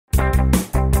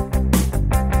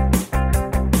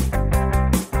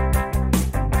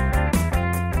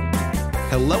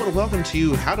Hello and welcome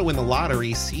to How to Win the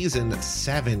Lottery Season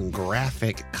 7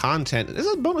 graphic content. This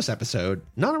is a bonus episode,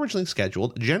 not originally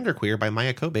scheduled, Genderqueer by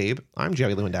Maya Kobabe. I'm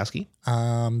Joey Lewandowski.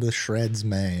 The Shreds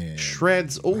man.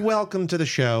 Shreds, welcome to the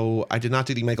show. I did not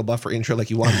do the Michael Buffer intro like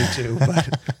you wanted me to,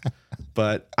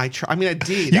 but I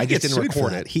did. I just didn't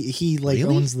record it. He really?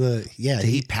 Owns the Did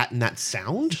he patent that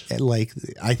sound? Like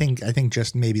I think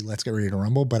just maybe Let's Get Ready to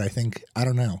Rumble, but I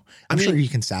don't know. I'm sure you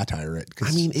can satire it.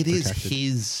 It is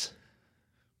his.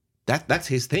 That's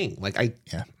his thing. I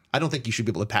don't think you should be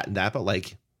able to patent that,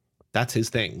 but that's his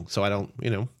thing. So I don't,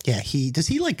 Yeah, does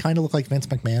he kind of look like Vince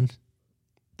McMahon?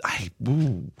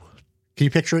 Can you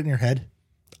picture it in your head?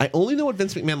 I only know what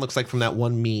Vince McMahon looks like from that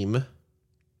one meme.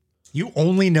 You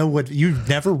only know you've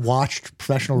never watched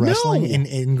professional wrestling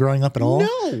in growing up at all?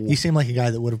 No. You seem like a guy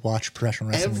that would have watched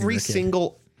professional wrestling. Every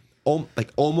single,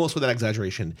 almost without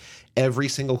exaggeration, every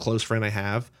single close friend I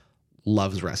have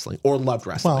loves wrestling or loved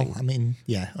wrestling. Well,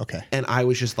 yeah, okay. And I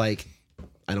was just I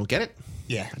don't get it.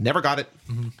 Yeah. Never got it.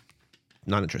 Mm-hmm.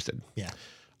 Not interested. Yeah.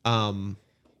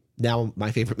 Now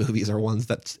my favorite movies are ones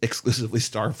that exclusively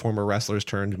star former wrestlers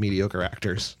turned mediocre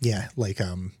actors. Yeah, like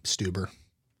Stuber.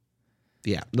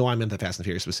 Yeah. No, I meant the Fast and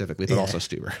Furious specifically, but also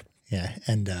Stuber. Yeah.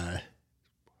 And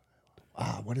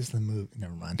what is the movie?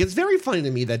 Never mind. It's very funny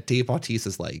to me that Dave Bautista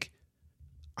is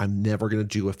I'm never going to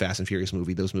do a Fast and Furious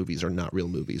movie. Those movies are not real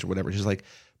movies or whatever. It's just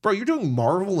bro, you're doing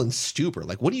Marvel and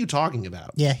Stuber. What are you talking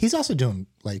about? Yeah, he's also doing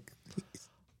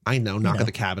I know, Knock at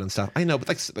the Cabin and stuff. I know, but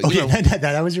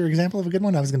that was your example of a good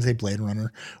one. I was going to say Blade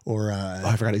Runner, or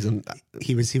I forgot he's in.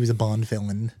 He was a Bond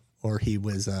villain, or he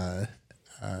was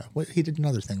what he did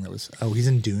another thing that was he's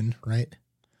in Dune, right?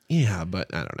 Yeah,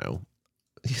 but I don't know.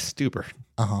 He's Stuber.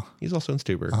 He's also in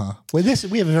Stuber. Well,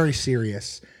 we have a very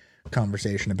serious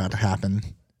conversation about to happen.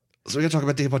 So we're going to talk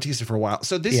about Dave Bautista for a while.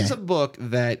 So this is a book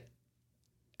that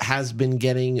has been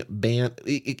getting banned.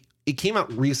 It came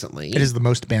out recently. It is the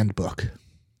most banned book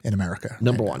in America.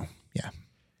 Number one. Yeah.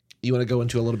 You want to go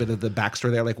into a little bit of the backstory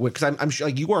there? Because I'm sure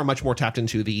you are much more tapped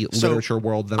into the literature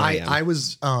world than I am. I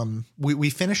was,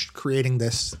 we finished creating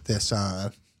this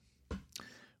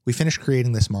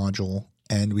module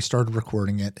and we started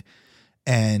recording it.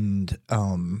 And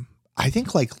I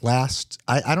think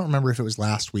I don't remember if it was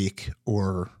last week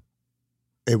or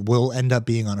it will end up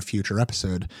being on a future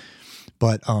episode,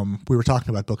 but we were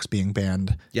talking about books being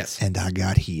banned. Yes. And I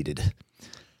got heated.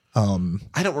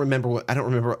 I don't remember.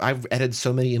 I've edited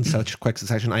so many in such quick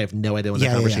succession. I have no idea when the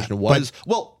conversation was.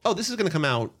 This is going to come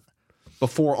out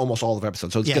before almost all of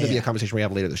episodes. So it's going to be a conversation we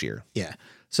have later this year. Yeah.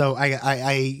 So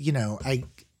I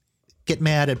get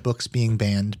mad at books being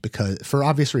banned because for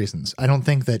obvious reasons.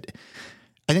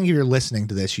 I think if you're listening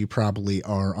to this, you probably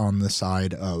are on the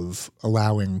side of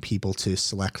allowing people to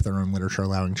select their own literature,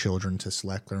 allowing children to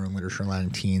select their own literature,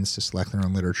 allowing teens to select their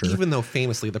own literature. Even though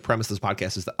famously the premise of this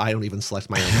podcast is that I don't even select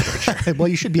my own literature. Well,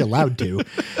 you should be allowed to.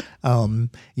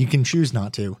 You can choose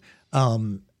not to.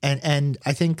 And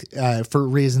I think for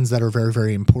reasons that are very,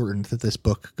 very important that this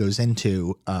book goes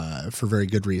into for very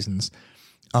good reasons.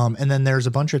 And then there's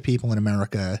a bunch of people in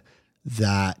America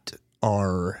that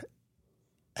are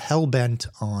hell-bent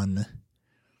on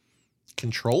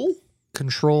control.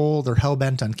 They're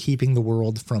hell-bent on keeping the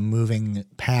world from moving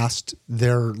past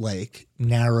their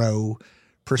narrow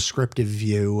prescriptive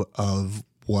view of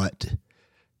what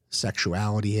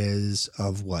sexuality is,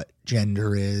 of what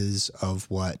gender is,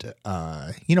 of what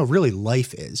really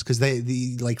life is, because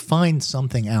they find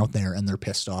something out there and they're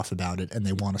pissed off about it and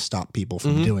they want to stop people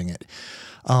from doing it.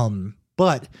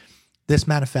 But this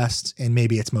manifests in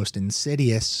maybe its most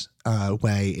insidious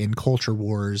way in culture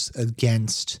wars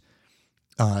against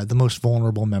the most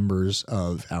vulnerable members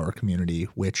of our community,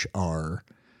 which are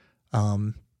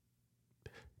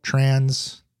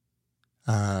trans,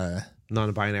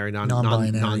 non-binary,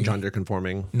 non-gender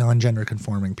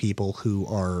conforming people who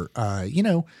are,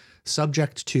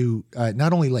 subject to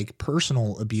not only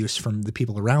personal abuse from the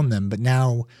people around them, but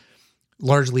now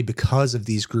largely because of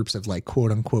these groups of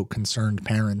quote unquote concerned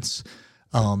parents,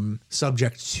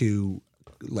 subject to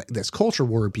this culture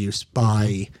war abuse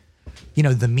by,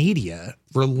 the media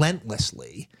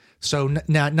relentlessly. So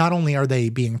not only are they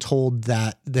being told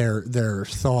that their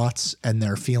thoughts and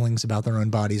their feelings about their own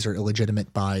bodies are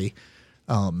illegitimate by,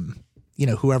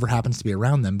 whoever happens to be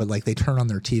around them, but they turn on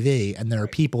their TV and there are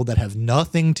people that have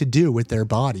nothing to do with their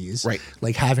bodies, right?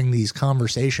 Having these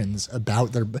conversations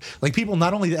about their, people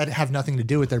not only that have nothing to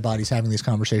do with their bodies, having these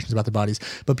conversations about their bodies,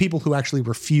 but people who actually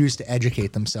refuse to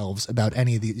educate themselves about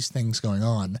any of these things going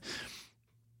on,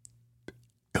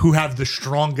 who have the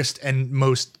strongest and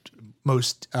most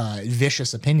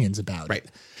vicious opinions about right.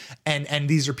 it. And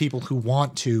these are people who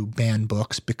want to ban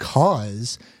books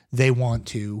because they want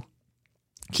to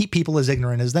keep people as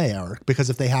ignorant as they are. Because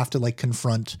if they have to like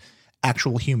confront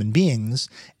actual human beings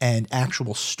and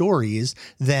actual stories,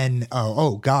 then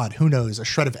oh God, who knows? A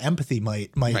shred of empathy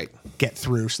might right. get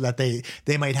through, so that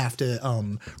they might have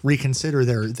to reconsider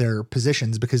their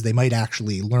positions, because they might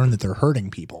actually learn that they're hurting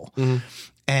people. Mm-hmm.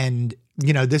 And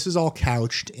you know, this is all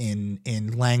couched in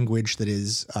language that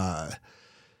is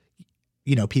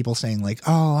you know, people saying like,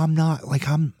 oh, I'm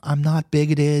not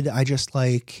bigoted. I just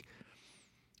like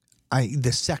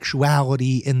the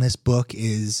sexuality in this book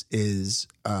is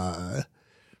I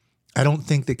don't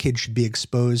think that kids should be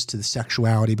exposed to the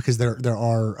sexuality, because there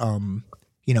are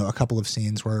you know, a couple of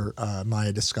scenes where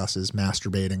Maya discusses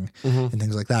masturbating and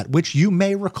things like that, which you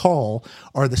may recall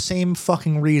are the same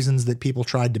fucking reasons that people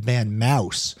tried to ban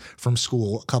Mouse from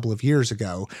school a couple of years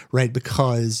ago, right?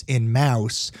 Because in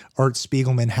Mouse, Art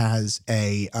Spiegelman has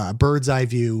a bird's eye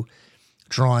view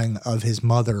drawing of his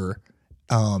mother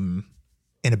in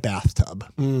a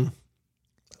bathtub.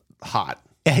 Hot.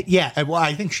 Yeah, well,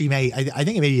 I think I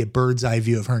think it may be a bird's eye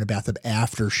view of her in a bathtub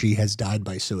after she has died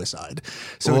by suicide.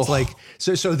 So it's like,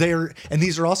 so they're, and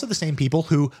these are also the same people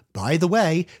who, by the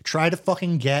way, try to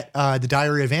fucking get the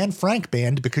Diary of Anne Frank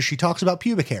banned because she talks about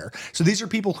pubic hair. So these are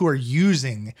people who are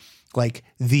using like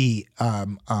the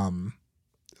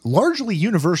largely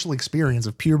universal experience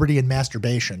of puberty and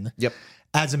masturbation. Yep.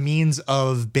 As a means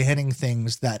of banning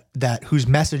things that whose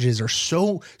messages are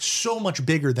so much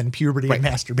bigger than puberty right. and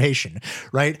masturbation,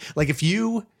 right? Like if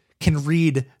you can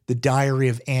read the Diary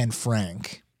of Anne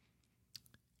Frank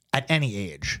at any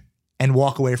age and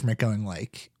walk away from it going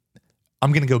like,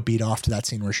 I'm going to go beat off to that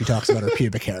scene where she talks about her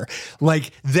pubic hair.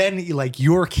 Like then like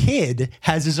your kid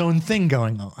has his own thing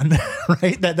going on,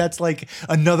 right? That's like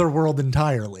another world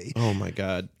entirely. Oh my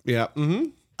God. Yeah.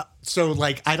 Mm-hmm. So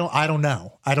like I don't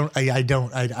know. I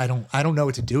don't know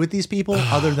what to do with these people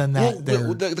other than that.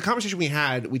 Well, the conversation we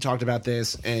had, we talked about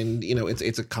this, and you know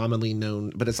it's a commonly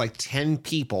known, but it's like 10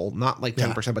 people, not like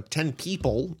 10%, but 10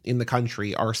 people in the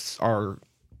country are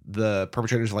the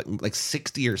perpetrators of like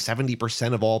 60 or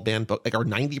 70% of all banned books, like, or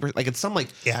 90%, like it's some like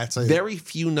it's very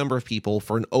few number of people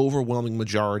for an overwhelming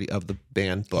majority of the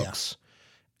banned books.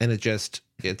 And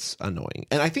it's annoying.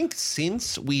 And I think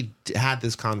since we had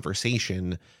this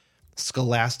conversation,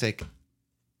 Scholastic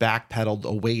backpedaled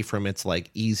away from its like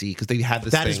easy, because they had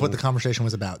this. That thing, is what the conversation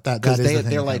was about.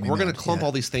 They're like, we're going to clump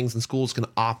all these things, and schools can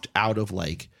opt out of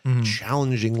like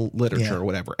challenging literature or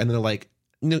whatever. And they're like,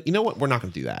 no, you know what? We're not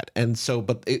going to do that. And so,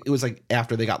 but it was like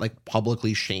after they got like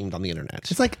publicly shamed on the internet.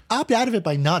 It's like, opt out of it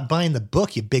by not buying the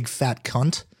book, you big fat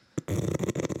cunt.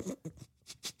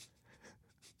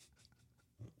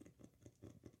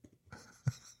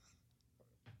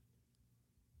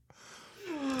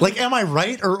 Like, am I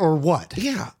right or what?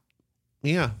 Yeah.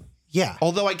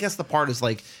 Although I guess the part is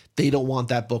like they don't want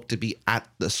that book to be at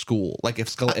the school. Like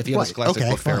if you have a Scholastic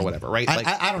book fair or whatever, right? Like,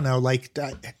 I don't know. Like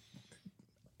that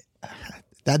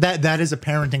is a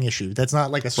parenting issue. That's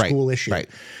not like a school issue. Right.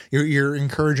 You're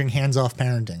encouraging hands-off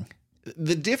parenting.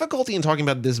 The difficulty in talking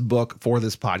about this book for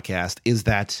this podcast is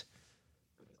that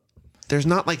there's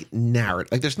not like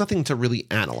narrative. Like there's nothing to really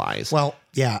analyze. Well,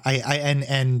 yeah.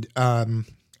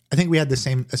 I think we had a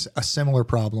similar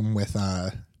problem with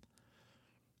the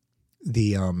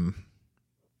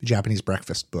Japanese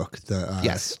breakfast book,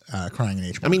 Crying in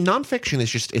H. I mean, nonfiction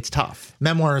is it's tough.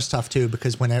 Memoir is tough too,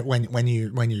 because when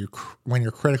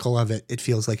you're critical of it, it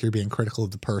feels like you're being critical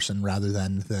of the person rather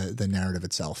than the narrative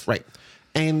itself. Right.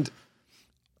 And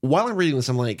while I'm reading this,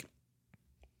 I'm like,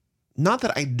 not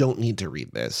that I don't need to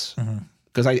read this,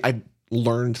 because I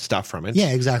learned stuff from it.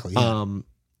 Yeah, exactly. Yeah.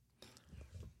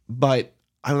 But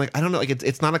I'm like, I don't know, like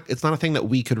it's not a thing that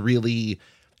we could really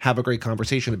have a great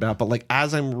conversation about. But like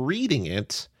as I'm reading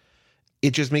it,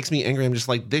 it just makes me angry. I'm just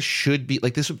like, this should be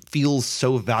like, this feels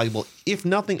so valuable, if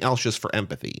nothing else, just for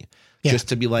empathy, just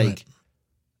to be like,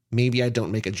 maybe I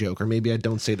don't make a joke, or maybe I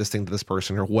don't say this thing to this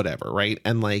person, or whatever, right?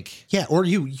 And like, or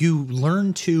you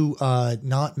learn to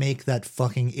not make that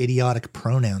fucking idiotic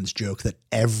pronouns joke that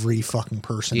every fucking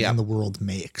person in the world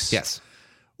makes. Yes.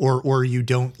 Or you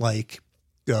don't like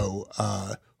go,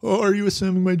 are you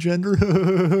assuming my gender?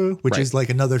 Which is like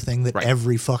another thing that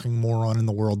every fucking moron in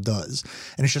the world does.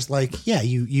 And it's just like,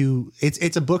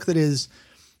 it's a book that is,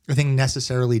 I think,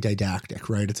 necessarily didactic,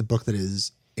 right? It's a book that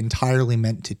is entirely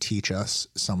meant to teach us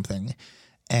something.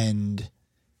 And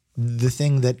the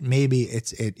thing that maybe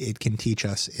it can teach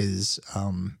us is,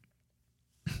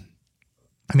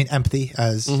 empathy,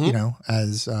 as, you know,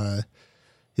 as,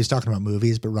 he's talking about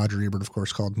movies, but Roger Ebert, of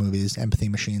course, called movies empathy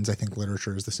machines. I think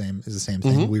literature is the same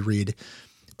thing. We read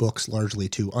books largely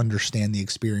to understand the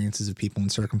experiences of people in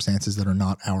circumstances that are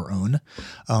not our own.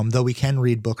 Though we can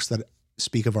read books that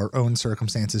speak of our own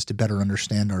circumstances to better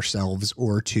understand ourselves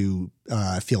or to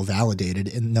feel validated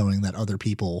in knowing that other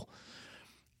people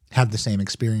have the same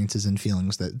experiences and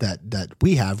feelings that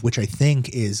we have, which I think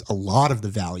is a lot of the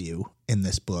value in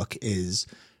this book is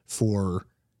for,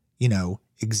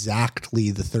 exactly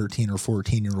the 13 or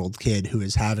 14-year-old kid who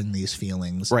is having these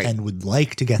feelings and would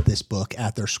like to get this book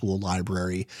at their school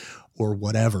library or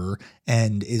whatever,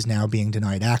 and is now being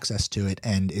denied access to it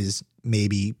and is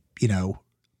maybe,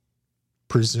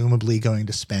 presumably going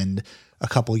to spend a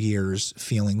couple years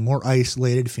feeling more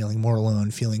isolated, feeling more alone,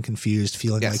 feeling confused,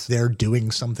 feeling like they're doing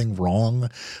something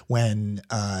wrong when,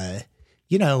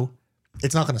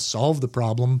 it's not going to solve the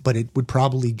problem, but it would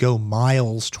probably go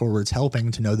miles towards helping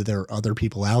to know that there are other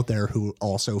people out there who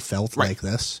also felt like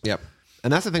this. Yep.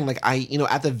 And that's the thing,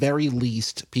 at the very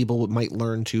least, people might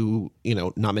learn to,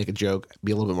 not make a joke,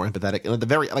 be a little bit more empathetic. And at the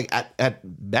very, at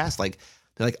best, they're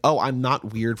like, oh, I'm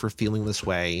not weird for feeling this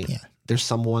way. Yeah.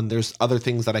 There's other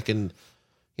things that I can,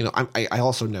 I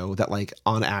also know that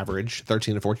on average,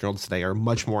 13 and 14-year-olds today are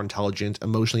much more intelligent,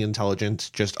 emotionally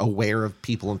intelligent, just aware of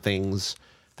people and things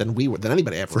than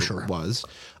anybody ever was.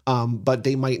 But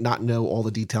they might not know all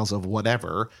the details of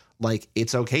whatever.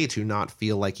 It's okay to not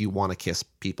feel like you want to kiss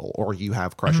people or you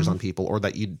have crushes on people or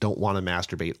that you don't want to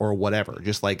masturbate or whatever.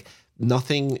 Just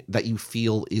nothing that you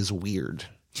feel is weird.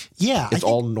 Yeah. It's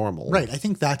all normal. Right. I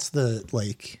think that's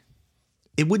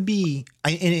it would be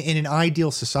in an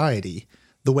ideal society,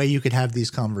 the way you could have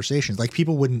these conversations,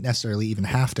 people wouldn't necessarily even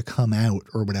have to come out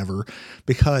or whatever,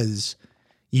 because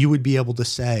you would be able to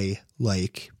say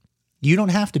you don't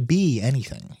have to be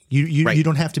anything. You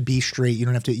don't have to be straight. You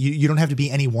don't have to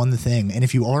be any one thing. And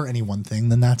if you are any one thing,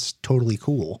 then that's totally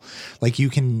cool. You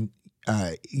can,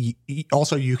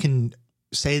 you can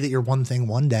say that you're one thing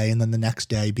one day and then the next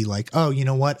day be like, oh, you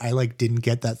know what? I didn't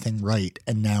get that thing right.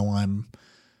 And now I'm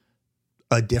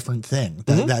a different thing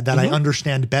that I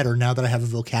understand better now that I have a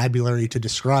vocabulary to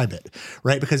describe it.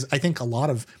 Right. Because I think a lot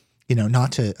of,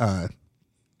 not to,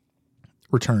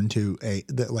 return to a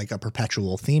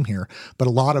perpetual theme here, but a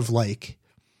lot of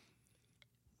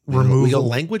removal. We go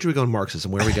language, we go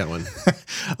Marxism. Where are we going?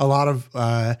 a lot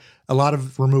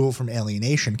of removal from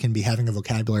alienation can be having a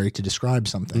vocabulary to describe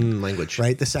something. Language,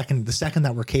 right? The second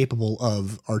that we're capable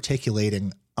of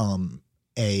articulating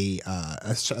a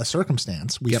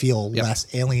circumstance, we feel less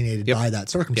alienated by that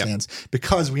circumstance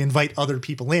because we invite other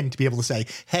people in to be able to say,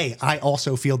 hey, I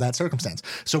also feel that circumstance.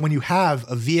 So when you have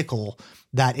a vehicle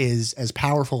that is as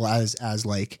powerful as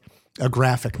a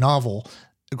graphic novel,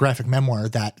 a graphic memoir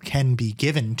that can be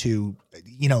given to,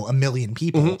 a million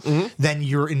people, then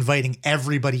you're inviting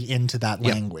everybody into that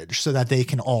language so that they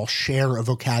can all share a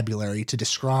vocabulary to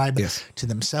describe to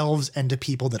themselves and to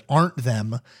people that aren't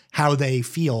them how they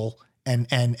feel. And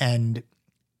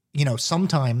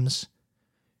sometimes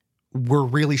we're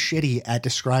really shitty at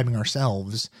describing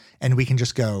ourselves, and we can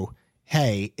just go,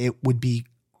 hey, it would be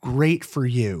great for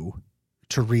you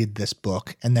to read this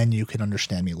book, and then you can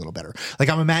understand me a little better.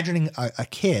 I'm imagining a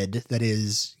kid that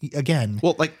is, again...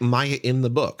 Well, Maya in the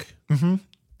book. Mm-hmm.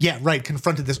 Yeah, right.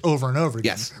 Confronted this over and over again.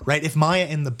 Yes. Right? If Maya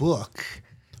in the book...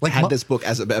 had this book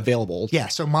as available. Yeah,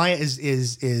 so Maya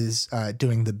is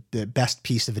doing the best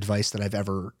piece of advice that I've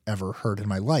ever heard in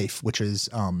my life, which is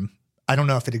I don't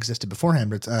know if it existed beforehand,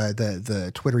 but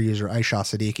the Twitter user Aisha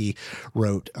Siddiqui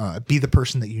wrote, "Be the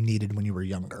person that you needed when you were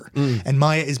younger," and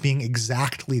Maya is being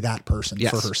exactly that person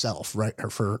for herself, right? Or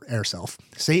for herself.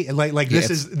 See,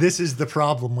 this is the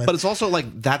problem with. But it's also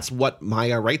that's what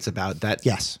Maya writes about. That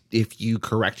if you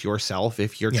correct yourself,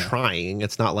 if you're trying,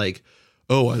 it's not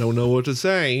oh, I don't know what to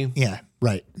say. Yeah,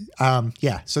 right.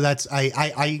 So that's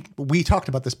we talked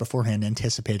about this beforehand,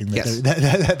 anticipating that,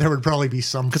 that there would probably be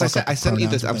some. Because I sent you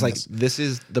this. I was like, this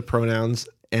is the pronouns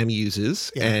M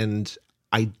uses, and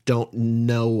I don't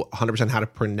know 100% how to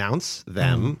pronounce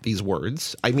them. These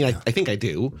words. I mean, I think I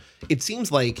do. It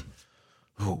seems like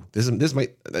this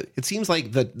might. It seems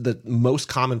like the most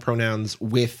common pronouns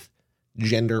with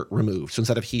gender removed. So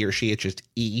instead of he or she, it's just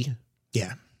E.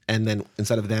 Yeah. And then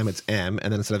instead of them, it's M.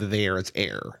 And then instead of there, it's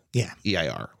air. Yeah.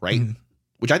 EIR, right?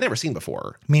 Which I'd never seen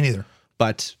before. Me neither.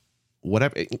 But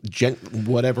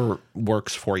whatever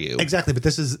works for you. Exactly. But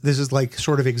this is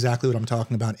sort of exactly what I'm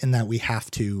talking about, in that we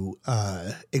have to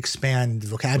expand the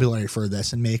vocabulary for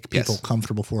this and make people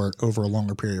comfortable for it over a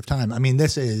longer period of time. I mean,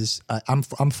 this is, I'm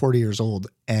 40 years old,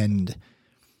 and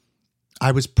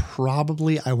I was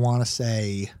probably, I want to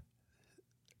say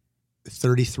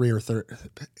 33 or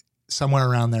somewhere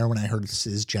around there when I heard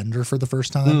cisgender for the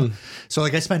first time. So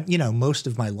like I spent, most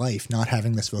of my life not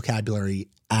having this vocabulary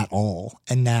at all.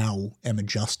 And now am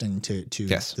adjusting to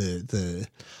yes. the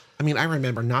I mean, I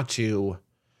remember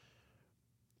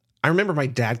my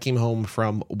dad came home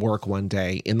from work one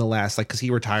day in the last, cause he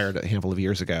retired a handful of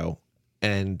years ago.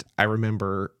 And I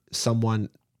remember someone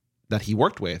that he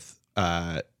worked with,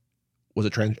 was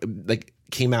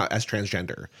came out as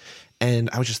transgender. And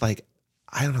I was just like,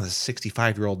 I don't know, this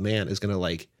 65-year-old man is going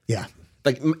to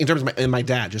in terms of my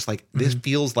dad, just like, this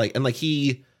feels like, and like,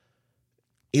 he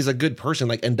is a good person,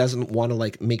 like, and doesn't want to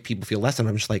like make people feel less than.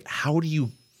 I'm just like, how do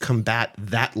you combat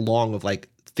that long of like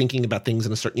thinking about things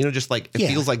in a certain, just like, it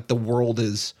feels like the world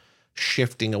is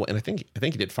shifting away. And I think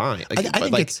he did fine. Like, I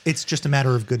think it's just a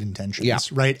matter of good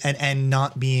intentions, right? And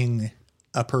not being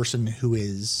a person who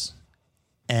is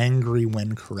angry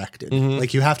when corrected.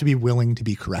 Like you have to be willing to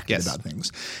be corrected about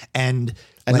things and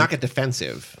not get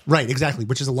defensive. Right. Exactly.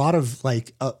 Which is a lot of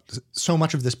like so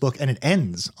much of this book. And it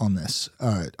ends on this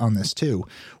too,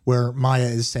 where Maya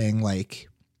is saying like,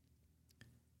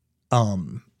 how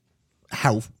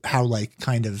like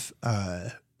kind of,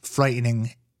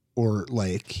 frightening or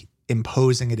like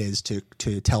imposing it is to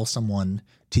tell someone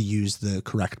to use the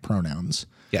correct pronouns.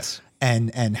 Yes.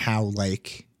 And how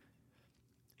like,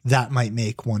 that might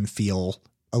make one feel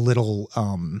a little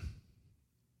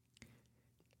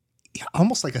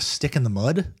almost like a stick in the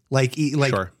mud. Like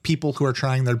sure. People who are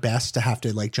trying their best to have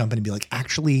to like jump in and be like,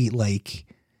 actually, like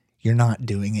you're not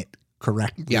doing it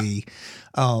correctly.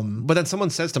 Yeah. But then someone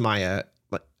says to Maya,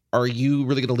 like, are you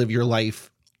really going to live your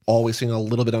life always feeling a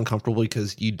little bit uncomfortable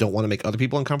because you don't want to make other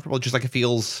people uncomfortable? Just like it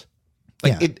feels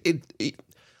like it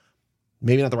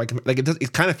maybe not the right, like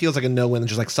it kind of feels like a no win.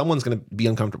 Just like someone's going to be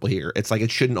uncomfortable here. It's like, it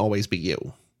shouldn't always be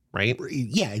you. Right.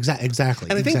 Yeah, exactly.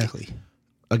 And I think,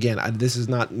 again, this is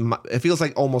not, it feels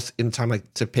like almost in time,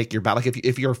 like to pick your battle. Like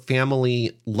if your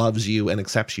family loves you and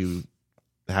accepts you,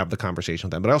 have the conversation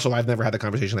with them. But also I've never had the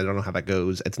conversation. I don't know how that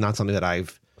goes. It's not something that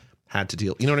I've had to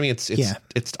deal. You know what I mean?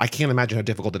 It's, I can't imagine how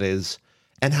difficult it is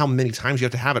and how many times you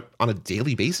have to have it on a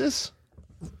daily basis.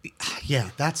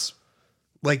 Yeah. That's,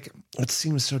 like, it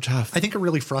seems so tough. I think a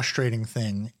really frustrating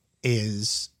thing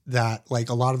is that like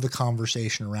a lot of the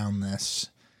conversation around this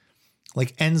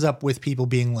like ends up with people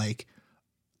being like,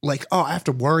 oh, I have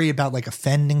to worry about like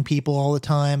offending people all the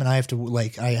time. And I have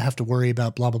to worry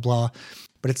about blah, blah, blah.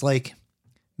 But it's like,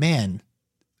 man,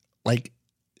 like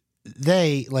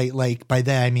they like by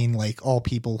they, I mean like all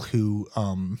people who,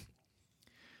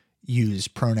 use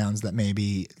pronouns that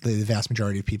maybe the vast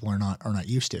majority of people are not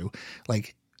used to.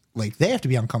 Like they have to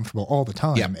be uncomfortable all the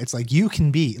time. Yeah. It's like you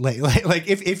can be like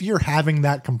if you're having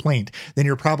that complaint, then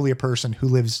you're probably a person who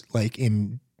lives like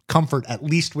in comfort, at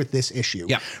least with this issue.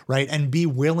 Yeah. Right. And be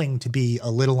willing to be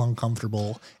a little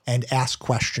uncomfortable and ask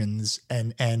questions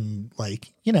and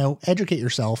like, educate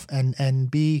yourself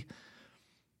and be,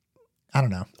 I don't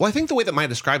know. Well, I think the way that Maya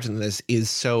describes in this is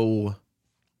so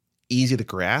easy to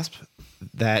grasp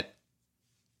that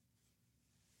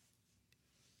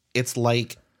it's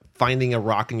like finding a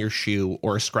rock in your shoe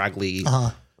or a scraggly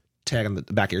tag on the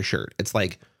back of your shirt. It's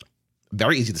like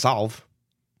very easy to solve,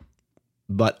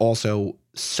 but also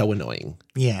so annoying.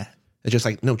 Yeah. It's just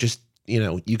like, no, just,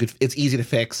 it's easy to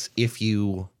fix if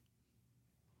you,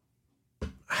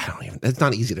 it's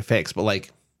not easy to fix, but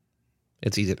like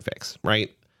it's easy to fix.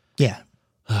 Right. Yeah.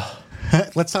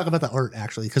 Let's talk about the art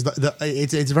actually. Cause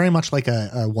it's very much like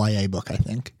a YA book, I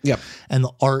think. Yep. And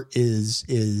the art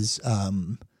is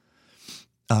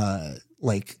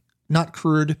like not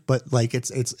crude, but like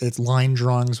it's line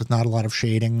drawings with not a lot of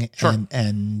shading. Sure.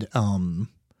 and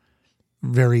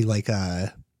very like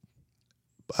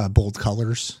bold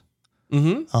colors.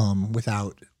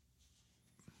 Without,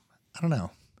 I don't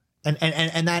know.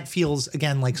 And that feels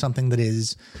again like something that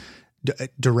is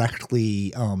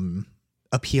directly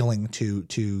appealing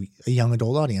to a young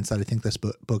adult audience that I think this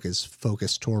book is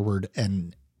focused toward.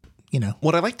 And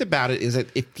what I liked about it is that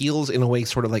it feels in a way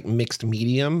sort of like mixed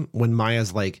medium when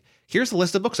Maya's like, here's the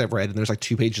list of books I've read. And there's like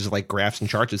 2 pages of like graphs and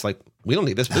charts. It's like, we don't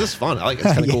need this, but this is fun. I like it.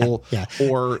 It's kind of cool. Yeah.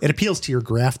 Or it appeals to your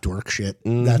graph dork shit.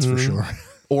 That's for sure.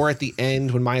 Or at the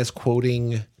end when Maya's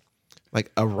quoting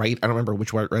like I don't remember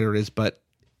which writer it is, but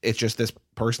it's just this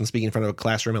person speaking in front of a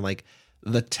classroom and like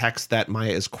the text that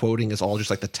Maya is quoting is all just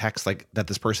like the text like that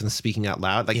this person is speaking out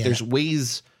loud. Like there's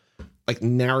ways like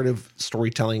narrative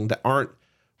storytelling that aren't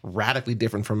radically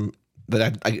different from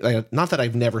that. I not that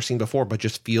I've never seen before, but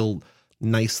just feel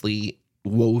nicely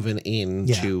woven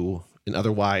into an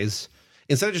otherwise,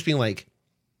 instead of just being like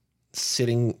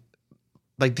sitting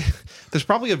like there's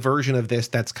probably a version of this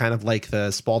that's kind of like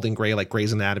the Spalding Gray, like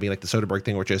Grey's Anatomy, like the Soderbergh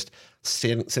thing, where just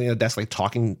sitting at a desk, like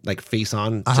talking, like face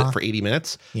on for 80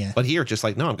 minutes. Yeah. But here, just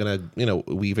like, no, I'm going to,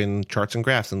 weave in charts and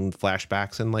graphs and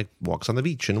flashbacks and like walks on the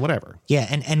beach and whatever. Yeah.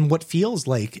 And what feels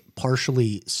like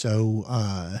partially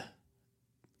so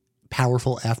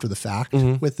powerful after the fact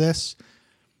with this,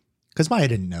 because Maya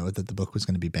didn't know that the book was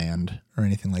going to be banned or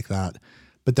anything like that.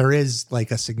 But there is like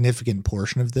a significant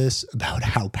portion of this about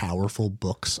how powerful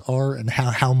books are and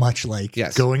how much like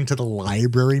going to the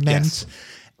library meant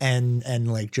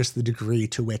and like just the degree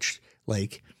to which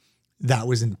like that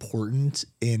was important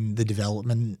in the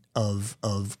development of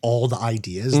all the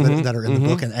ideas that are in the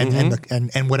book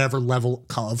and whatever level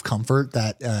of comfort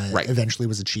that eventually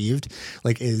was achieved,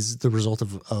 like is the result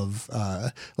of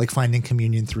like finding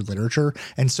communion through literature.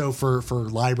 And so for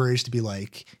libraries to be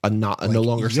like no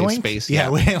longer safe space. Yeah.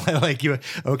 Like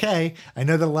okay, I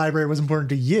know the library was important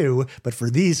to you, but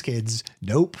for these kids,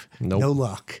 nope. No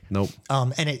luck. Nope.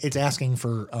 And it's asking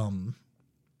for,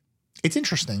 it's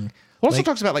interesting. It also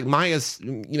talks about like Maya's,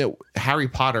 Harry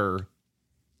Potter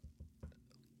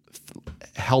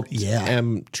helped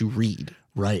M to read.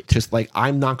 Right. Just like,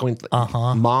 I'm not going to,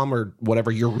 Mom or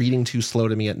whatever, you're reading too slow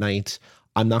to me at night.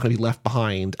 I'm not going to be left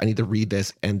behind. I need to read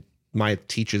this. And Maya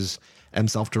teaches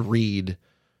himself to read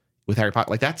with Harry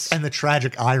Potter. Like that's. And the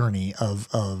tragic irony of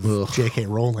J.K.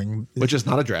 Rowling. Which is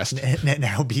not addressed.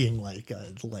 Now being like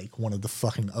one of the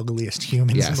fucking ugliest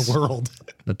humans in the world.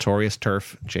 Notorious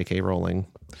TERF, J.K. Rowling.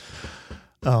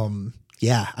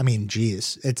 Yeah, I mean,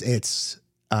 geez, it's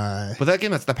but that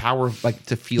again, that's the power of like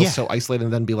to feel so isolated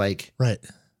and then be like, right,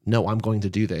 no, I'm going to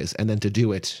do this, and then to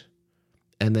do it,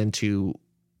 and then to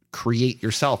create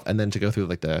yourself, and then to go through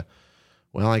like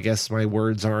well, I guess my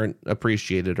words aren't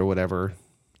appreciated or whatever.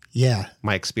 Yeah.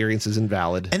 My experience is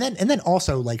invalid. And then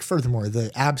also like furthermore,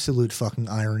 the absolute fucking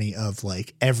irony of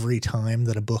like every time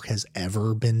that a book has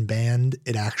ever been banned,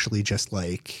 it actually just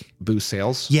like boosts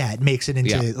sales. Yeah. It makes it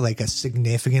into like a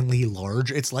significantly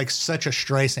large, it's like such a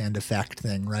Streisand effect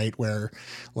thing, right? Where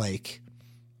like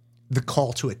the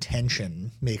call to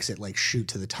attention makes it like shoot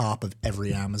to the top of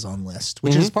every Amazon list,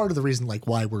 which is part of the reason like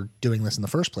why we're doing this in the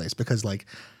first place, because like,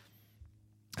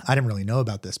 I didn't really know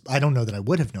about this. I don't know that I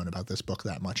would have known about this book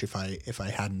that much if I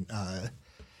hadn't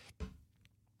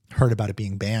heard about it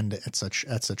being banned at such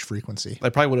frequency. I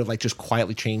probably would have like just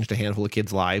quietly changed a handful of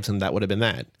kids' lives, and that would have been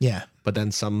that. Yeah. But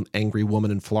then some angry woman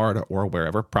in Florida or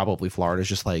wherever, probably Florida, is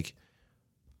just like,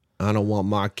 I don't want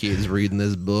my kids reading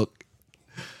this book.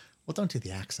 Well, don't do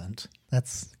the accent.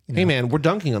 That's Hey man, we're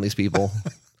dunking on these people.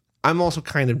 I'm also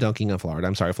kind of dunking on Florida.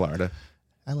 I'm sorry, Florida.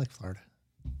 I like Florida.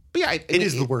 But yeah, it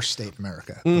is the worst state in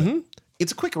America.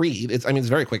 It's a quick read. It's a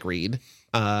very quick read.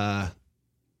 My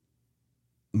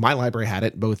library had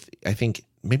it both, I think,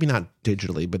 maybe not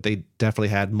digitally, but they definitely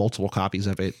had multiple copies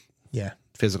of it. Yeah.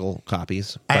 Physical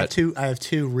copies. I have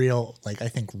two real, like I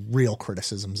think real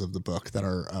criticisms of the book that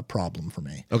are a problem for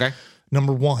me. Okay.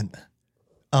 Number one,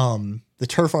 the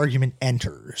TERF argument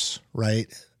enters,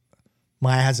 right?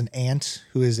 Maya has an aunt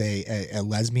who is a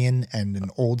lesbian and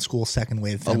an old school second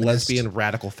wave feminist. A lesbian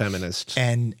radical feminist.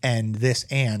 And this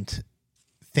aunt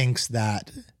thinks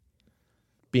that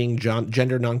being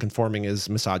gender nonconforming is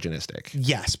misogynistic.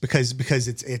 Yes, because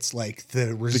it's like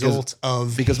the result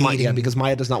of because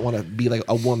Maya does not want to be like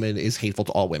a woman is hateful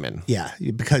to all women. Yeah,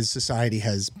 because society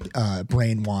has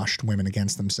brainwashed women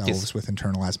against themselves with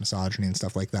internalized misogyny and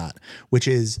stuff like that, which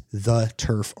is the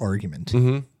TERF argument.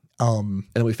 And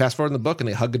then we fast forward in the book and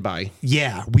they hug goodbye.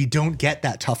 Yeah, we don't get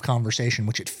that tough conversation,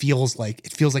 which it feels like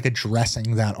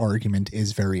addressing that argument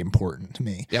is very important to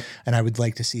me. Yep. And I would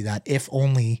like to see that, if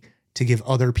only to give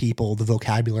other people the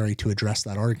vocabulary to address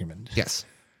that argument. Yes.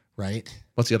 Right?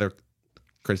 What's the other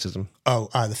criticism? Oh,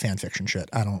 the fan fiction shit.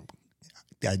 I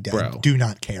do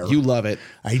not care. You love it.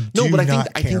 I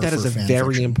think that is a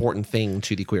very important thing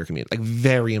to the queer community. Like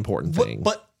very important thing.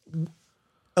 But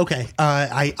okay,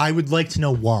 I would like to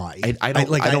know why. I don't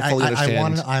fully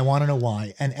understand. I want to know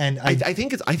why, and I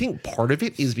think part of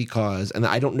it is because, and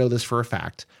I don't know this for a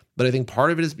fact, but I think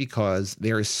part of it is because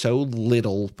there is so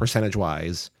little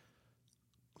percentage-wise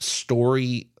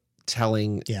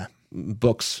storytelling,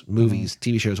 books, movies,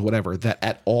 TV shows, whatever, that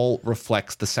at all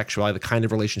reflects the sexuality, the kind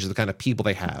of relationships, the kind of people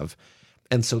they have.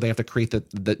 And so they have to create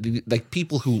the like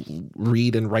people who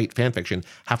read and write fan fiction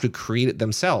have to create it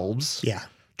themselves. Yeah.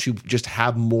 To just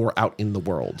have more out in the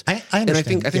world. I understand.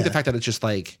 And I think the fact that it's just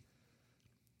like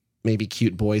maybe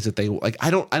cute boys that they like, I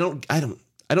don't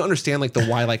understand like the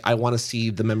why, like I want to see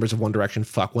the members of One Direction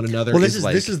fuck one another. Well, this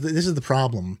is the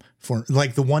problem for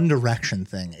like the One Direction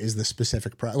thing is the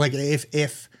specific problem. Like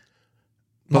if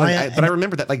But I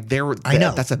remember that like I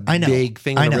know that's a I know, big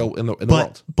thing in the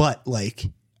world. But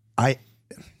like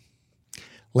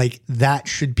that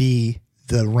should be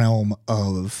the realm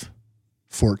of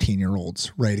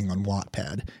 14-year-olds writing on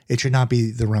Wattpad. It should not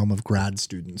be the realm of grad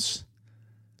students.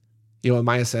 You know, when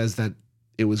Maya says that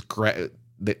it was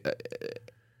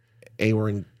they were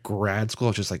in grad school,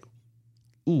 it's just like,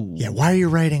 ooh. Yeah, why are you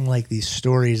writing like these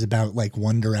stories about like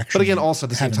One Direction? But again, also at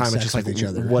the same time, it's just like each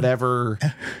other.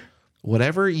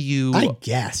 Whatever you I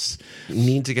guess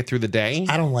need to get through the day.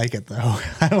 I don't like it though.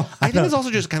 I think it's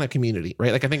also just kind of community,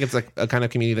 right? Like I think it's like a kind of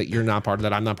community that you're not part of,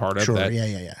 that I'm not part of. Sure, that,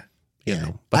 yeah. You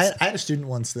know, I had a student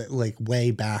once that like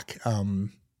way back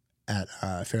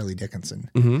at Fairleigh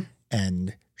Dickinson,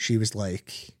 and she was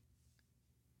like,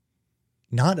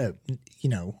 not a, you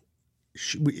know,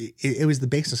 it was the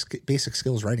basic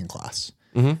skills writing class.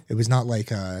 It was not like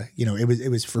you know, it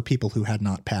was for people who had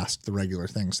not passed the regular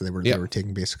thing, so they were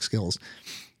taking basic skills.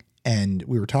 And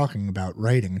we were talking about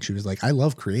writing, and she was like, I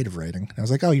love creative writing. And I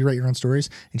was like, oh, you write your own stories?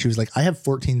 And she was like, I have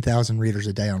 14,000 readers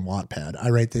a day on Wattpad. I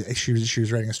write she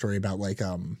was writing a story about like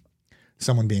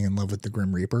someone being in love with the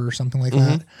Grim Reaper or something like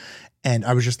that. And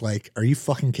I was just like, are you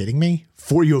fucking kidding me?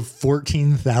 You have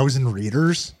 14,000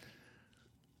 readers?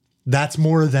 That's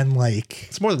more than like...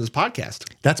 It's more than this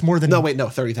podcast. That's more than... No, wait, no,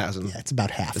 30,000. Yeah, it's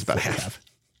about half. It's about half.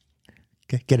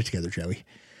 Get it together, Joey.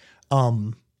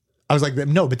 I was like,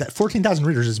 no, but that 14,000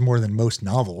 readers is more than most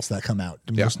novels that come out.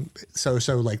 So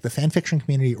like the fan fiction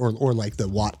community or like the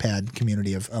Wattpad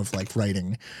community of like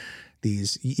writing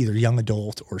these either young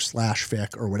adult or slash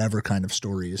fic or whatever kind of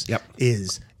stories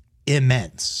is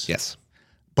immense. Yes.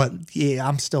 But yeah,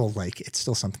 I'm still like, it's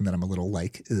still something that I'm a little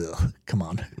like, ugh, come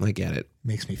on. I get it.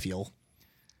 Makes me feel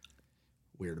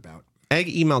weird about. Egg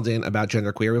emailed in about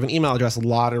genderqueer. We have an email address,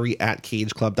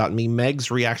 lottery@cageclub.me. Meg's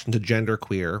reaction to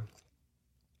genderqueer.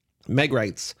 Meg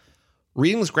writes,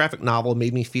 reading this graphic novel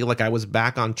made me feel like I was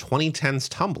back on 2010's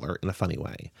Tumblr in a funny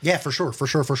way. Yeah, for sure.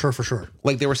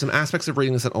 Like there were some aspects of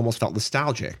reading this that almost felt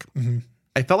nostalgic.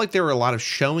 I felt like there were a lot of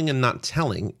showing and not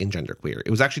telling in genderqueer.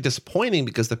 It was actually disappointing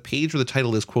because the page where the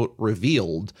title is, quote,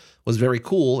 revealed was very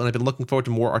cool, and I've been looking forward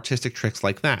to more artistic tricks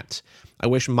like that. I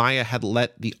wish Maya had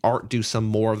let the art do some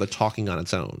more of the talking on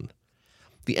its own.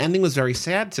 The ending was very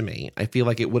sad to me. I feel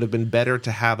like it would have been better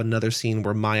to have another scene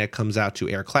where Maya comes out to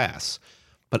air class.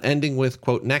 But ending with,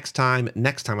 quote, next time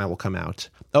I will come out.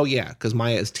 Oh, yeah, because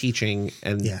Maya is teaching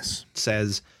and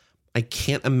says, I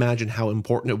can't imagine how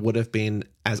important it would have been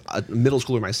as a middle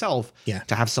schooler myself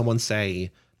to have someone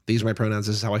say, these are my pronouns,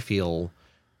 this is how I feel,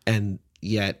 and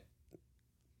yet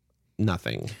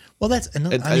nothing. Well, that's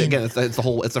another. Again, it's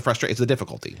the frustration, it's the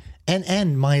difficulty.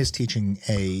 And Maya's teaching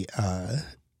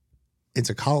it's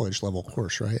a college level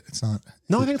course, right? It's not.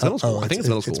 No, I think it's middle school. I think it's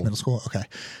middle school. It's middle school. Okay,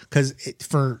 because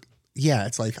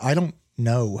it's like I don't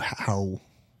know how.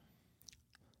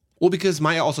 Well, because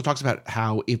Maya also talks about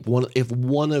how if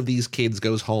one of these kids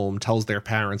goes home, tells their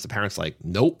parents, the parents like,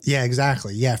 nope. Yeah,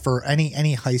 exactly. Yeah, for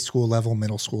any high school level,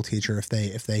 middle school teacher, if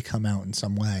they come out in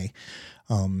some way,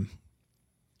 in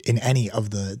any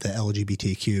of the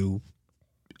LGBTQ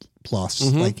plus,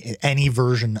 like any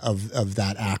version of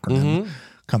that acronym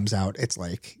comes out, it's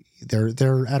like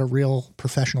they're at a real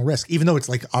professional risk, even though it's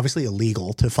like obviously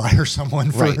illegal to fire someone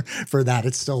for that.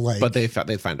 It's still like, but they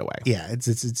find a way. Yeah,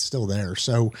 it's still there.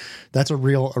 So that's a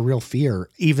real fear,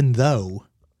 even though,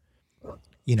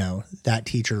 you know, that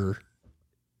teacher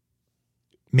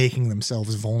making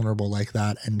themselves vulnerable like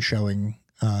that and showing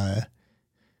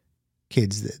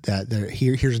kids that they're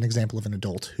here's an example of an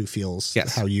adult who feels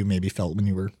how you maybe felt when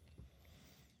you were,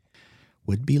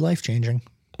 would be life-changing.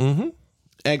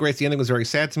 Egg writes, the ending was very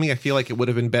sad to me. I feel like it would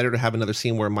have been better to have another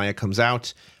scene where Maya comes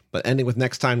out, but ending with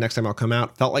next time I'll come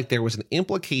out, felt like there was an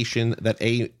implication that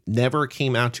A never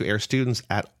came out to air students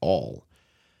at all.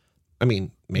 I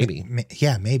mean, maybe.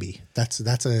 Yeah, maybe. That's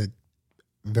a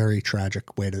very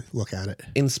tragic way to look at it.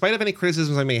 In spite of any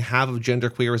criticisms I may have of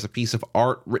genderqueer as a piece of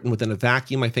art written within a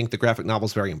vacuum, I think the graphic novel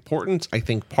is very important. I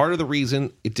think part of the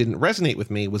reason it didn't resonate with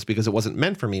me was because it wasn't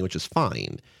meant for me, which is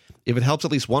fine. If it helps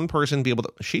at least one person be able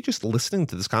to... Is she just listening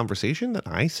to this conversation that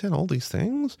I said all these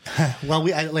things? Well,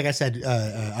 like I said,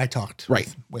 I talked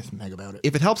with Meg about it.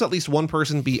 If it helps at least one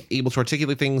person be able to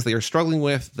articulate things they are struggling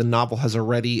with, the novel has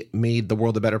already made the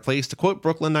world a better place. To quote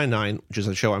Brooklyn Nine-Nine, which is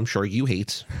a show I'm sure you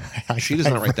hate. She does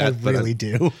not write that. I really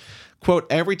do. Quote,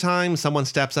 every time someone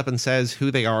steps up and says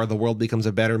who they are, the world becomes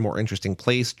a better, more interesting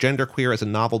place. Genderqueer as a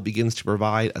novel begins to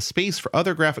provide a space for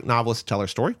other graphic novelists to tell their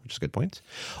story, which is a good point.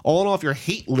 All in all, if you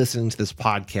hate listening to this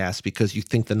podcast because you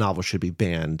think the novel should be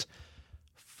banned,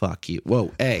 fuck you.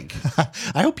 Whoa, Egg.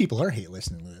 I hope people are hate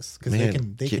listening to this because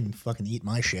they can fucking eat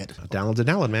my shit.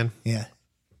 Download, man. Yeah.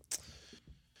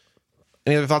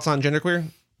 Any other thoughts on genderqueer?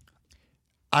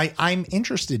 I'm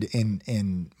interested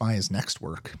in Maya's next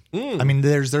work. I mean,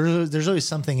 there's always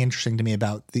something interesting to me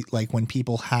about like when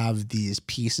people have these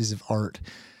pieces of art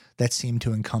that seem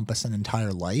to encompass an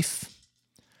entire life.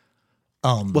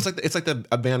 Well, it's like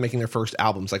a band making their first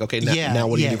album. It's like, okay, now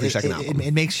what do you do for your second album?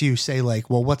 It makes you say like,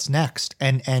 well, what's next?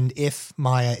 And if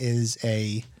Maya is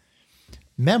a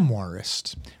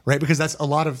memoirist, right? Because that's a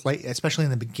lot of like, especially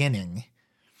in the beginning,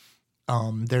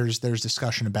 there's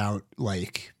discussion about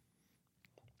like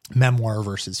memoir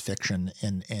versus fiction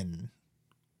in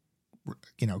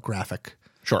graphic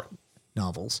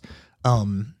novels.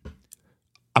 I'm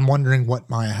wondering what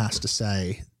Maya has to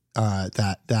say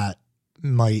that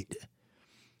might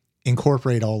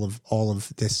incorporate all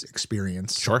of this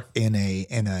experience in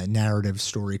a narrative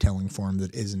storytelling form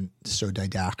that isn't so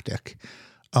didactic,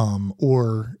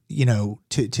 or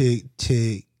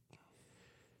to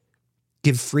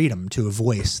give freedom to a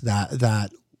voice that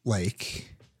like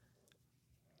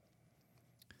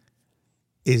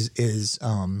is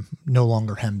no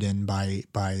longer hemmed in by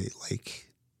like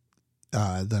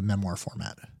the memoir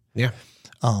format. Yeah.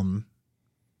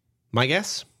 My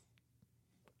guess,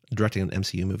 directing an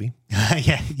MCU movie.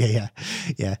 Yeah.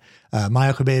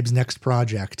 Maya Kobabe's next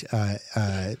project,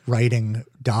 writing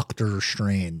Doctor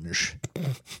Strange.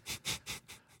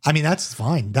 I mean, that's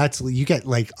fine. You get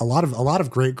like a lot of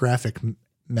great graphic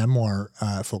memoir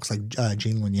folks like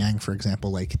Jillian Yang, for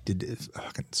example, like did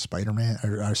fucking Spider-Man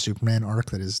or Superman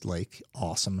arc that is like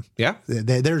awesome. Yeah,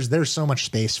 there's so much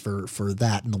space for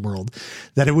that in the world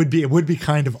that it would be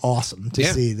kind of awesome to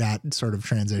see that sort of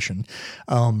transition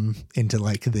into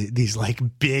like these like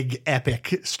big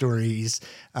epic stories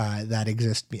that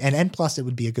exist, and plus it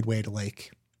would be a good way to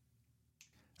like,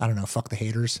 I don't know, fuck the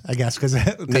haters, I guess, because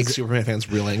make Superman fans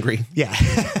real angry. Yeah,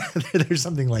 there's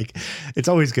something like, it's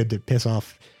always good to piss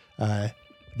off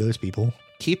those people.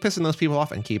 Keep pissing those people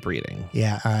off and keep reading.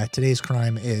 Yeah, today's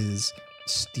crime is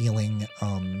stealing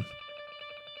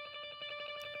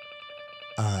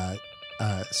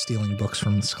books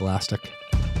from Scholastic.